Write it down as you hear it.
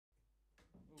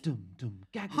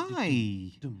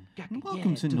Hi, and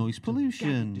welcome to Noise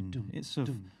Pollution. It's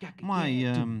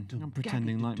I'm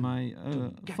pretending like my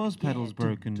fuzz pedal's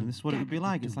broken, and this is what it would be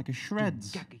like. It's like a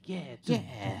shreds. Yeah,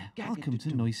 welcome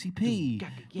to Noisy P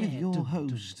with your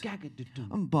host,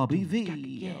 Bobby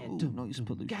V. Oh, Noise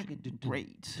Pollution,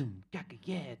 great.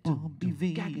 Bobby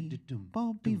V,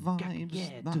 Bobby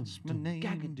Vibes, that's my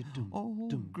name. Oh,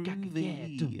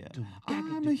 groovy.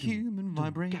 I'm a human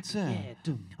vibrator.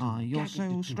 I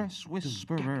also stress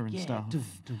whisperer and stuff.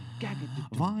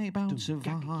 Vibe out to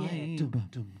vibe.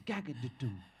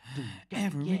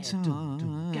 Every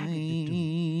time.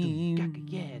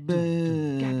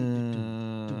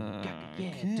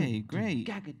 Okay, great.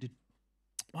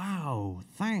 Wow,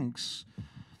 thanks.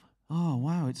 Oh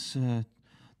wow, it's the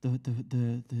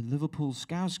Liverpool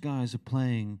Scouts guys are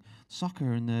playing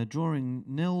soccer and they're drawing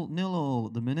nil all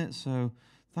at the minute. So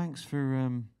thanks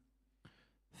for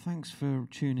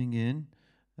tuning in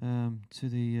to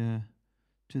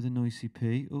the Noisy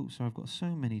P. Oh, sorry, I've got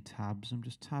so many tabs. I'm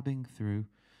just tabbing through,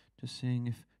 just seeing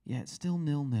if it's still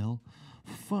 0-0.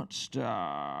 Foot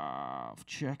stuff.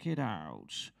 Check it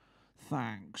out.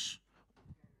 Thanks.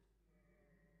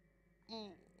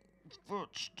 Foot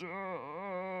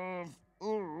stuff.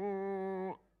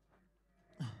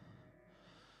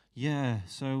 Yeah.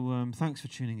 So thanks for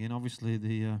tuning in. Obviously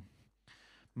the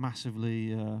massive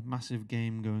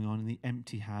game going on in the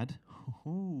Empty Had.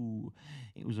 Ooh,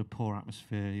 it was a poor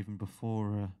atmosphere even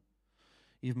before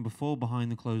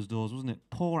behind the closed doors, wasn't it?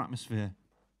 Poor atmosphere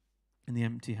in the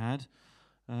Empty Had.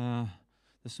 There's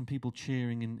some people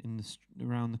cheering in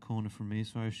around the corner from me,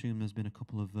 so I assume there's been a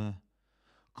couple of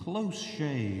close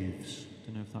shaves.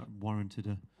 Don't know if that warranted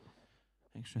a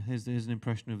extra. Here's an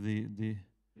impression of the.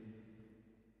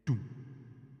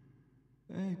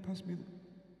 Hey, pass me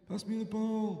the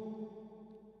ball.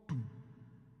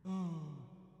 Oh.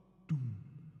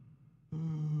 Oh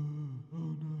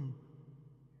no.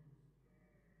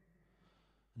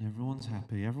 And everyone's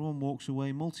happy. Everyone walks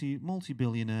away,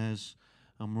 multi-billionaires,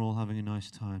 and we're all having a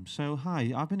nice time. So,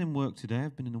 hi, I've been in work today.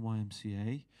 I've been in the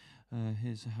YMCA.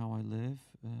 Here's how I live.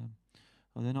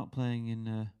 They're not playing in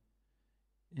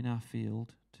our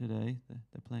field today.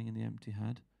 They're playing in the Empty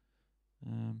Had.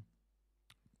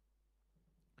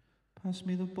 Pass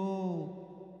me the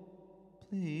ball,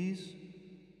 please.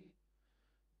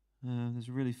 There's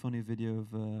a really funny video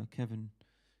of Kevin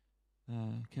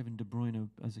De Bruyne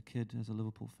as a kid, as a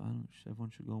Liverpool fan, which everyone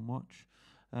should go and watch.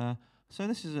 So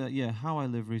this is how I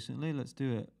live recently. Let's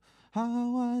do it.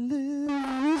 How I live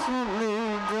recently,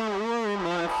 don't worry,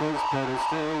 my first pedal's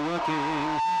still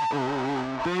working.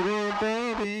 Oh,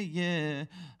 baby, yeah.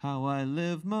 How I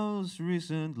live most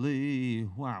recently.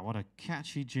 Wow, what a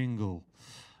catchy jingle.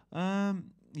 So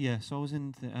I was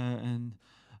in, and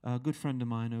a good friend of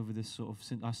mine over this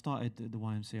since I started the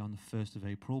YMCA on the 1st of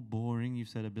April. Boring, you've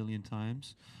said a billion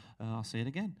times. I'll say it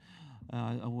again.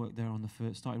 I worked there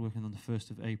started working on the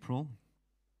 1st of April.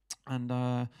 And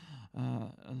a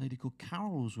lady called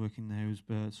Carol was working there, who's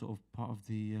sort of part of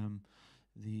the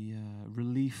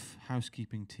relief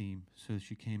housekeeping team. So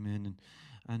she came in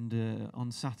and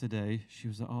on Saturday she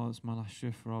was like, "Oh, it's my last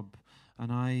shift, Rob,"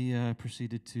 and I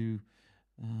proceeded to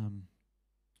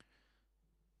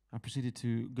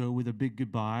go with a big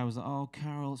goodbye. I was like, "Oh,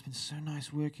 Carol, it's been so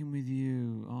nice working with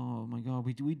you. Oh my God,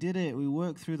 we did it. We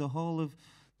worked through the whole of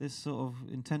this sort of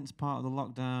intense part of the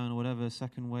lockdown or whatever,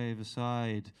 second wave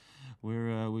aside.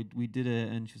 We did it."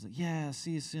 And she was like, "Yeah, I'll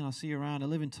see you soon. I'll see you around. I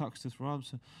live in Tuxteth, Rob."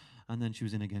 So, and then she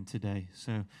was in again today.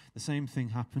 So the same thing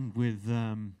happened with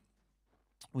the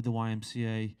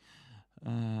YMCA.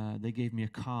 They gave me a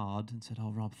card and said,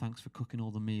 "Oh, Rob, thanks for cooking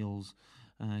all the meals.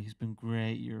 He's been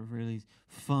great. You're a really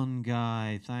fun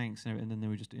guy. Thanks." And then they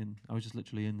were just in. I was just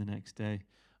literally in the next day.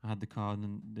 I had the card,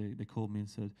 and then they called me and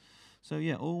said, "So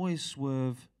yeah, always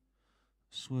swerve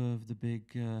the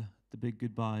big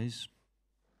goodbyes.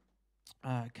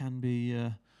 Can be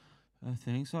a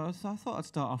thing." So I thought I'd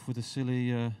start off with a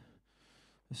silly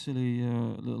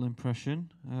little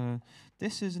impression.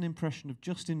 This is an impression of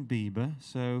Justin Bieber.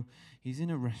 So he's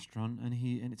in a restaurant, and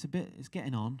it's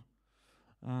getting on.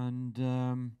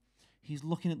 And he's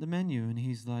looking at the menu, and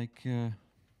he's like,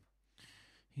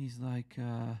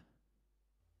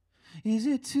 "Is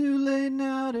it too late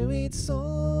now to eat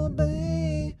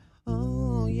sorbet?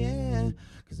 Oh yeah,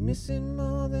 'cause missing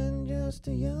more than just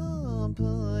a yum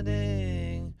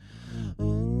pudding.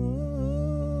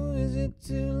 Ooh, is it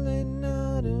too late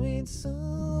now to eat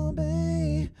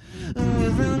sorbet?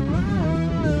 Let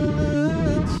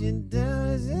you down.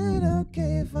 Is it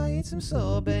okay if I eat some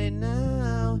sorbet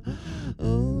now?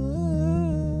 Ooh,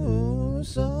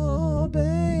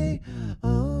 sorbet.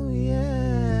 Oh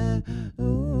yeah.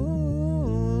 Ooh.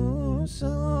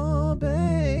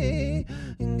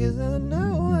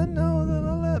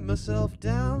 yourself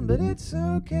down, but it's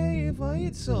okay if I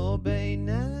eat sorbet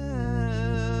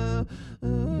now.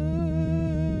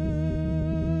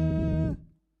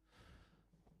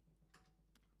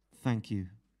 Thank you.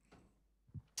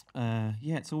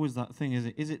 Yeah, it's always that thing, is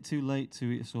it? Is it too late to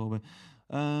eat a sorbet?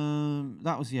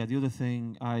 That was, yeah, the other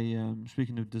thing.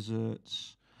 Speaking of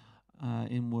desserts,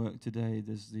 in work today,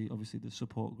 there's obviously the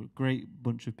support group, great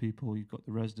bunch of people. You've got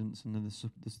the residents, and then there's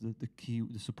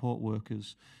the support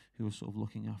workers who are sort of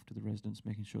looking after the residents,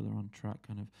 making sure they're on track,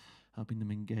 kind of helping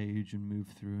them engage and move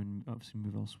through, and obviously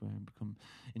move elsewhere and become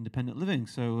independent living.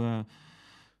 So,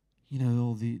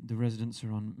 all the residents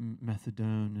are on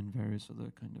methadone and various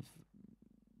other kind of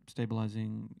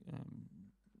stabilizing,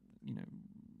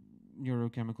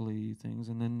 neurochemically things,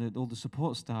 and then all the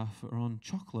support staff are on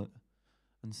chocolate.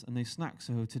 And they snack.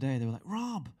 So today they were like,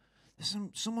 Rob,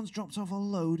 someone's dropped off a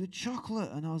load of chocolate.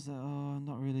 And I was like, oh,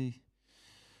 not really.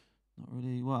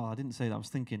 Well, I didn't say that. I was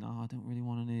thinking, I don't really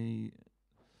want any.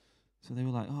 So they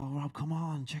were like, oh, Rob, come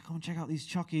on, check out these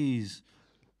chockies.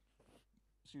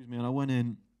 Excuse me. And I went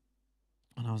in,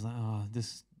 and I was like, oh,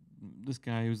 this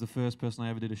guy, who was the first person I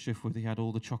ever did a shift with, he had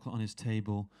all the chocolate on his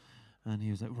table. And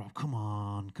he was like, Rob, come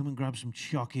and grab some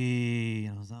chocky.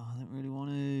 And I was like, oh, I don't really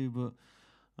want to, but...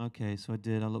 Okay, so I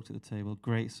did. I looked at the table.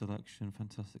 Great selection,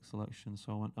 fantastic selection.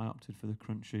 So I opted for the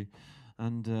crunchy,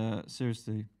 and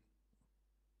seriously,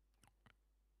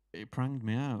 it pranged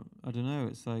me out. I don't know.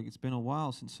 It's like it's been a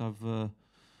while since I've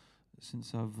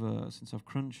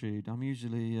crunchyed. I'm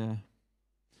usually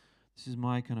this is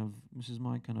my kind of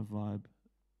vibe.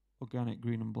 Organic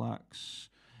green and blacks.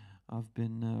 I've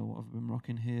been what I've been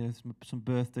rocking here. Some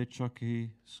birthday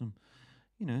chocky. Some,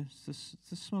 it's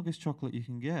the smuggest chocolate you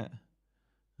can get.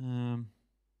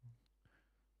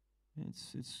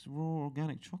 It's raw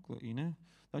organic chocolate,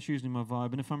 That's usually my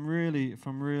vibe. And if I'm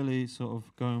really sort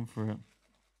of going for it,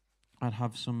 I'd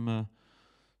have some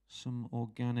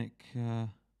organic.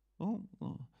 I'm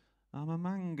a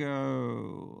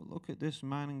mango. Look at this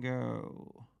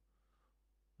mango.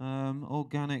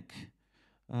 Organic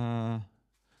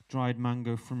dried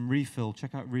mango from Refill.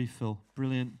 Check out Refill.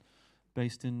 Brilliant.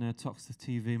 Based in Toxteth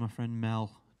TV. My friend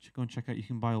Mel. Go and check out. You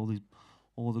can buy all the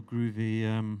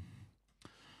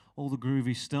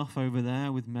groovy stuff over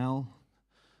there with Mel.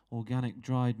 Organic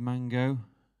dried mango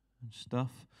and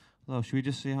stuff. Well, should we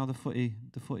just see how the footy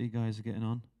guys are getting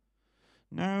on?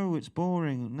 No, it's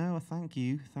boring. No, thank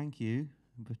you.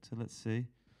 But let's see.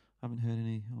 I haven't heard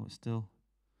any. Oh, it's still.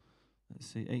 Let's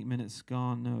see. 8 minutes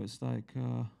gone. No, it's like.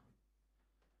 Oh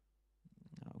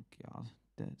God.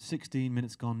 16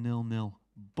 minutes gone. 0-0.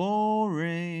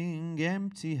 Boring.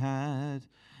 Empty hat.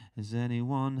 Is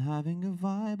anyone having a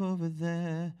vibe over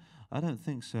there? I don't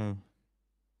think so.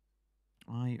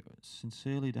 I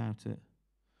sincerely doubt it.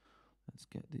 Let's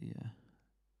get the.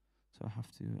 So I have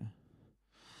to.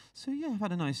 So yeah, I've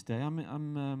had a nice day.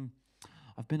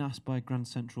 I've been asked by Grand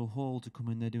Central Hall to come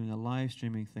in. They're doing a live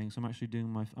streaming thing. So I'm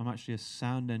actually a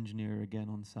sound engineer again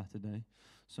on Saturday.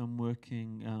 So I'm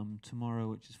working tomorrow,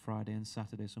 which is Friday, and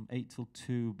Saturday. So I'm 8 till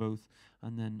 2 both,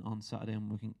 and then on Saturday I'm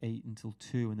working 8 until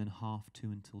 2, and then 2:30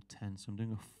 until 10. So I'm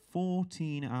doing a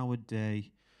 14-hour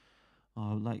day,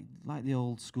 like the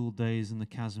old school days in the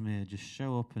Casimir. Just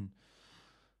show up and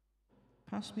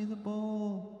pass me the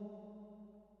ball,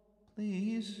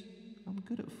 please. I'm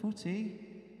good at footy.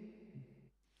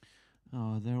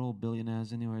 Oh, they're all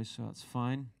billionaires anyway, so that's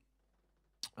fine.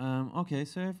 Okay,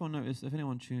 so if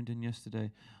anyone tuned in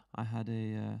yesterday, I had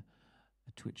a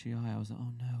twitchy eye. I was like,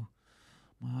 oh no,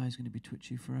 my eye's going to be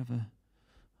twitchy forever.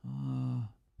 Oh,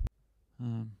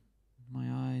 my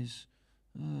eyes.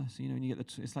 So when you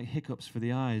get it's like hiccups for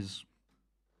the eyes.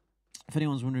 If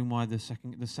anyone's wondering why the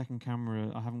second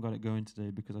camera, I haven't got it going today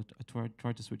because I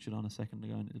tried to switch it on a second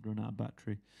ago and it had run out of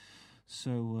battery.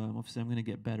 So obviously I'm going to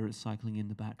get better at cycling in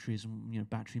the batteries and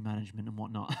battery management and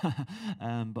whatnot.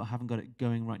 But I haven't got it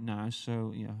going right now.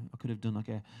 So I could have done like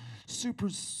a super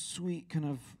sweet kind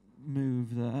of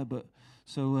move there. But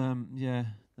so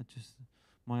that just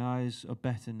my eyes are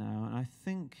better now, and I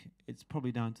think it's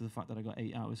probably down to the fact that I got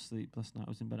 8 hours sleep last night. I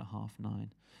was in bed at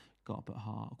 9:30, got up at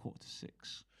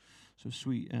 6:15. So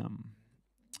sweet.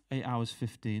 8 hours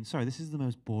 15. Sorry, this is the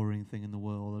most boring thing in the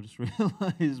world. I just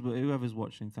realised, but whoever's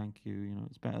watching, thank you.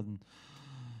 It's better than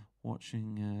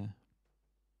watching.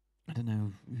 I don't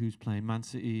know who's playing Man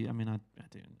City. I mean, I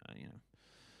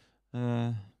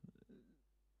don't.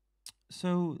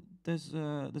 So there's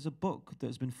a book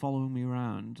that's been following me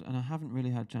around, and I haven't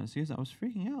really had a chance to use it. I was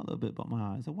freaking out a little bit about my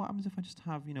eyes. So what happens if I just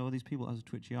have all these people that has a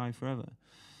twitchy eye forever?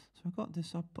 So I got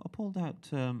this. I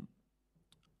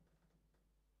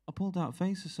pulled out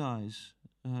Facer Size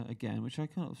again, which I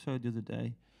kind of showed the other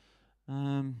day.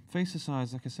 Face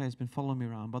Exercise, like I say, has been following me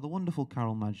around by the wonderful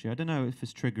Carol Maggio. I don't know if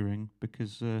it's triggering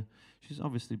because she's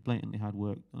obviously blatantly had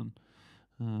work done.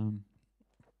 I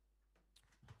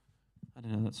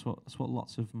don't know. That's what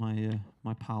lots of my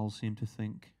pals seem to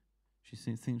think. She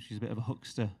thinks she's a bit of a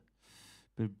huckster,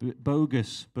 but a bit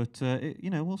bogus. But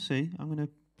we'll see. I'm going to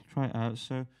try it out.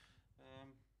 So,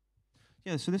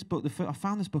 yeah. So this book, I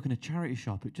found this book in a charity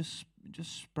shop. It just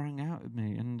sprang out at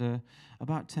me. And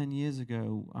about 10 years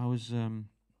ago, I was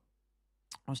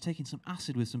taking some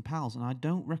acid with some pals, and I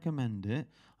don't recommend it.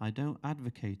 I don't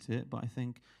advocate it, but I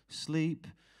think sleep,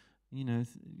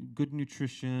 good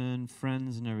nutrition,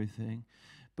 friends, and everything.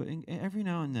 But every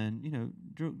now and then,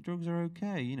 drugs are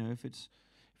okay. If it's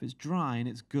dry and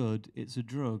it's good, it's a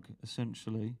drug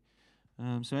essentially.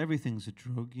 So everything's a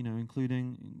drug,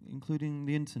 including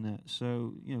the internet.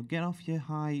 So get off your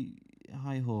high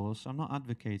horse. I'm not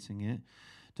advocating it.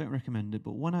 Don't recommend it.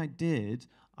 But when I did,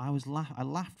 I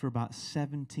laughed for about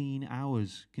 17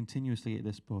 hours continuously at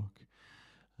this book.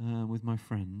 With my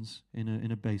friends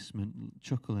in a basement,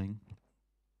 chuckling.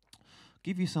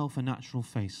 Give yourself a natural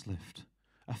facelift,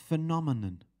 a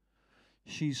phenomenon.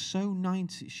 She's so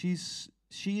 90.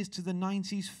 She is to the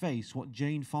 90s face what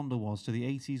Jane Fonda was to the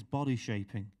 80s body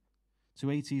shaping. To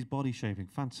 80s body shaping,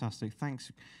 fantastic.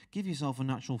 Thanks. Give yourself a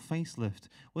natural facelift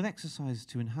with exercises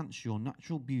to enhance your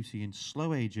natural beauty in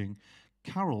slow aging.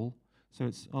 Carol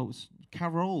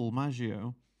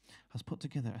Maggio has put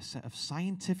together a set of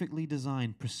scientifically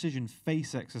designed precision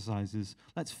face exercises.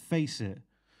 Let's face it.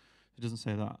 It doesn't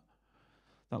say that.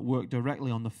 That work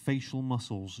directly on the facial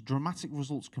muscles. Dramatic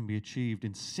results can be achieved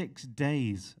in 6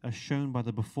 days, as shown by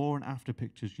the before and after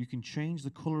pictures. You can change the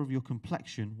color of your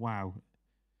complexion. Wow.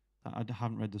 I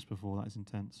haven't read this before. That is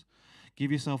intense.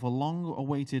 Give yourself a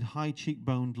long-awaited, high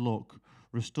cheekboned look.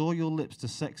 Restore your lips to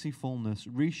sexy fullness.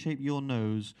 Reshape your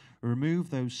nose.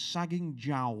 Remove those sagging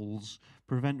jowls.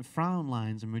 Prevent frown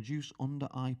lines and reduce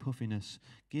under-eye puffiness.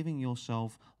 Giving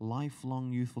yourself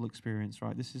lifelong youthful experience.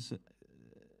 Right, this is...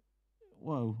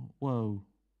 whoa.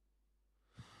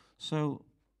 So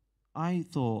I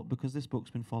thought, because this book's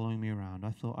been following me around,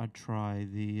 I thought I'd try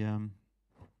the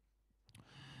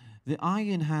eye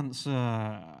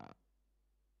enhancer.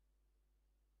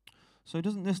 So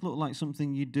doesn't this look like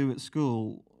something you'd do at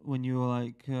school when you were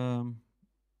like, I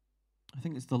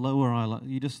think it's the lower eyelid.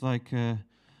 You just like,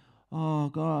 oh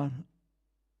God,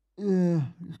 yeah,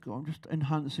 I'm just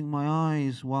enhancing my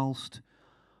eyes whilst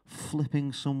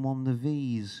flipping someone the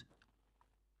V's.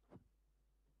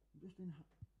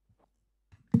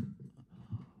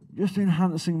 Just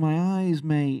enhancing my eyes,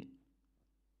 mate.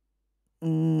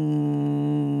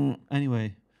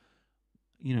 Anyway,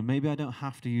 maybe I don't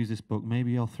have to use this book.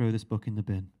 Maybe I'll throw this book in the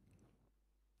bin.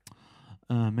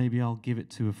 Maybe I'll give it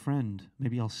to a friend.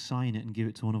 Maybe I'll sign it and give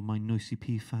it to one of my Noice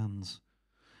P fans.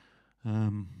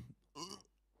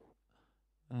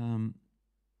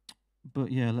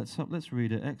 But yeah, let's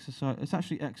read it. Exercise. It's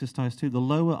actually exercise 2. The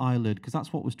lower eyelid, because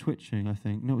that's what was twitching, I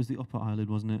think. No, it was the upper eyelid,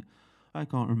 wasn't it? I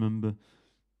can't remember.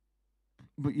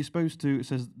 But you're supposed to, it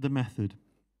says the method.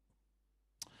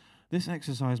 This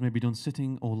exercise may be done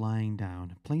sitting or lying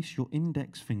down. Place your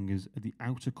index fingers at the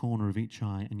outer corner of each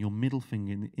eye and your middle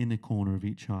finger in the inner corner of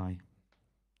each eye.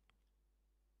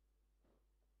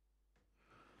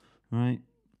 Right?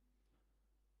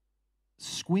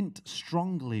 Squint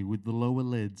strongly with the lower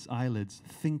eyelids,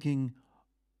 thinking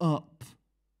up.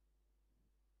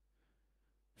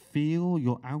 Feel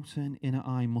your outer and inner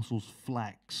eye muscles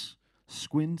flex.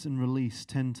 Squint and release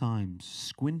 10 times.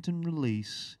 Squint and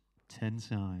release 10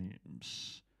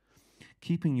 times.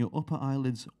 Keeping your upper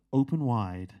eyelids open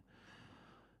wide.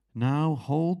 Now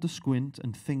hold the squint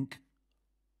and think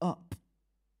up.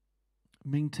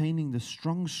 Maintaining the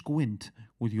strong squint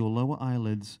with your lower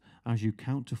eyelids as you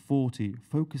count to 40,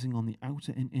 focusing on the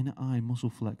outer and inner eye muscle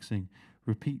flexing.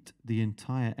 Repeat the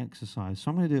entire exercise. So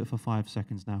I'm going to do it for 5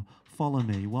 seconds now. Follow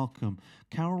me. Welcome.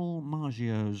 Carol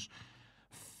Maggio's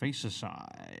Face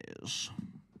Exercise.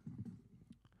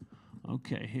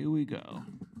 Okay, here we go.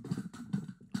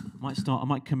 I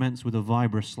might commence with a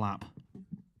vibra slap.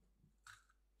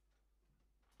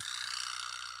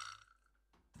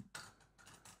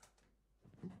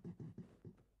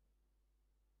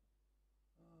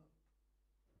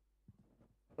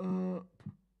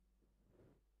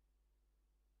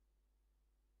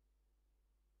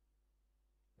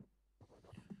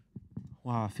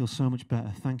 Wow, I feel so much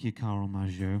better. Thank you, Carol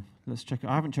Maggio. Let's check it.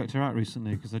 I haven't checked her out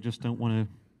recently because I just don't want to.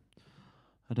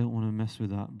 I don't want to mess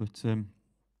with that. But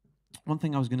one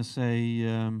thing I was going to say,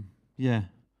 yeah,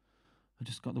 I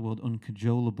just got the word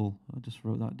uncajolable. I just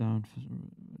wrote that down.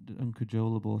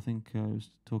 Uncajolable. I think I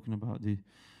was talking about the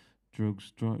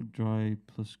drugs. Dry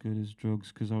plus good is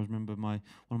drugs. Because I remember one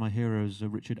of my heroes,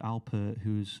 Richard Alpert,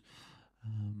 who's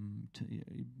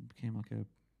he became like a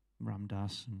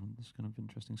Ramdas and this kind of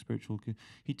interesting spiritual.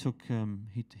 He took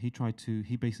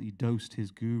he basically dosed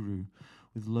his guru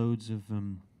with loads of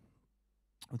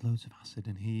acid,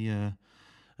 and he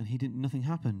didn't. Nothing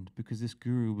happened because this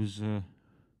guru was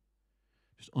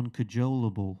just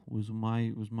uncajolable. Was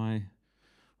my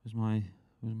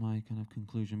kind of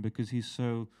conclusion, because he's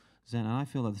so zen, and I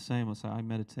feel like the same. It's like I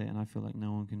meditate, and I feel like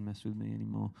no one can mess with me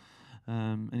anymore.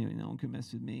 Anyway, no one can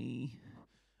mess with me.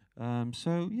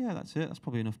 So yeah, that's it. That's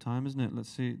probably enough time, isn't it? Let's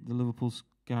see. The Liverpool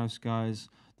Scouse guys,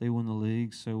 they won the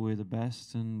league, so we're the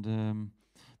best, and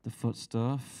the foot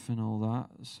stuff and all that.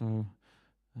 So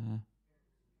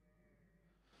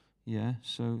yeah.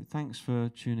 So thanks for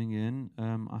tuning in.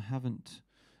 I haven't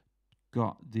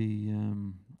got the.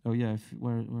 Oh yeah.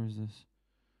 Where is this?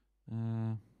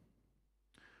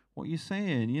 What are you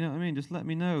saying? You know what I mean? Just let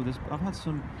me know. I've had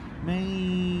some.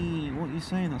 Mate, what are you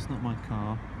saying? That's not my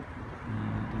car. I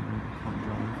can't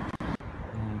drive.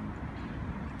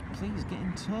 Please get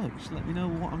in touch. Let me know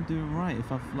what I'm doing right.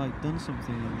 If I've done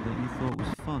something that you thought was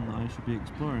fun that I should be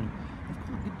exploring. I've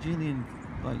got a gajillion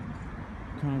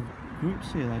kind of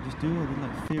groups here that I just do. I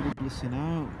did fear of blissing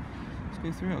out. Let's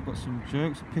go through it. I've got some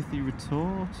jokes, a pithy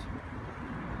retort.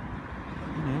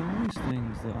 You know, all these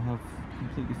things that I have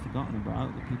completely forgotten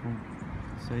about that people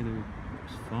say they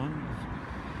was fun.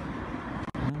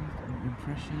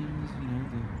 Impressions.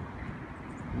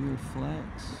 The weird flex,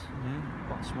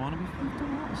 Botswana. We've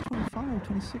done a lot. It's 25,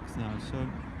 26 now. So,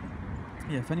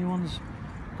 yeah, if anyone's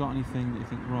got anything that you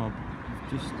think, Rob,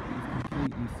 you've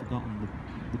completely forgotten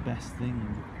the best thing.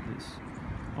 That's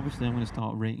obviously I'm going to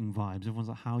start rating vibes. Everyone's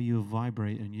like, how you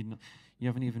vibrate, and you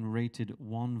haven't even rated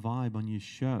one vibe on your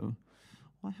show.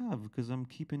 Well, I have, because I'm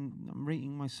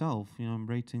rating myself. I'm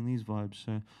rating these vibes.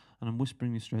 So, and I'm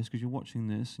whispering your stress because you're watching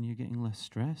this and you're getting less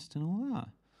stressed and all that.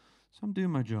 So I'm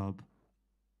doing my job.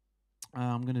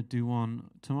 I'm going to do one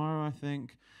tomorrow, I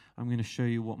think. I'm going to show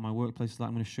you what my workplace is like.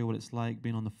 I'm going to show what it's like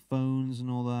being on the phones and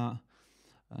all that.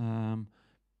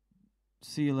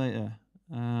 See you later.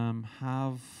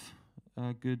 Have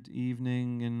a good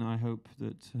evening, and I hope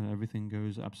that everything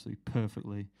goes absolutely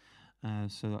perfectly.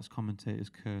 So that's commentator's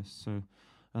curse. So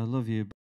I love you.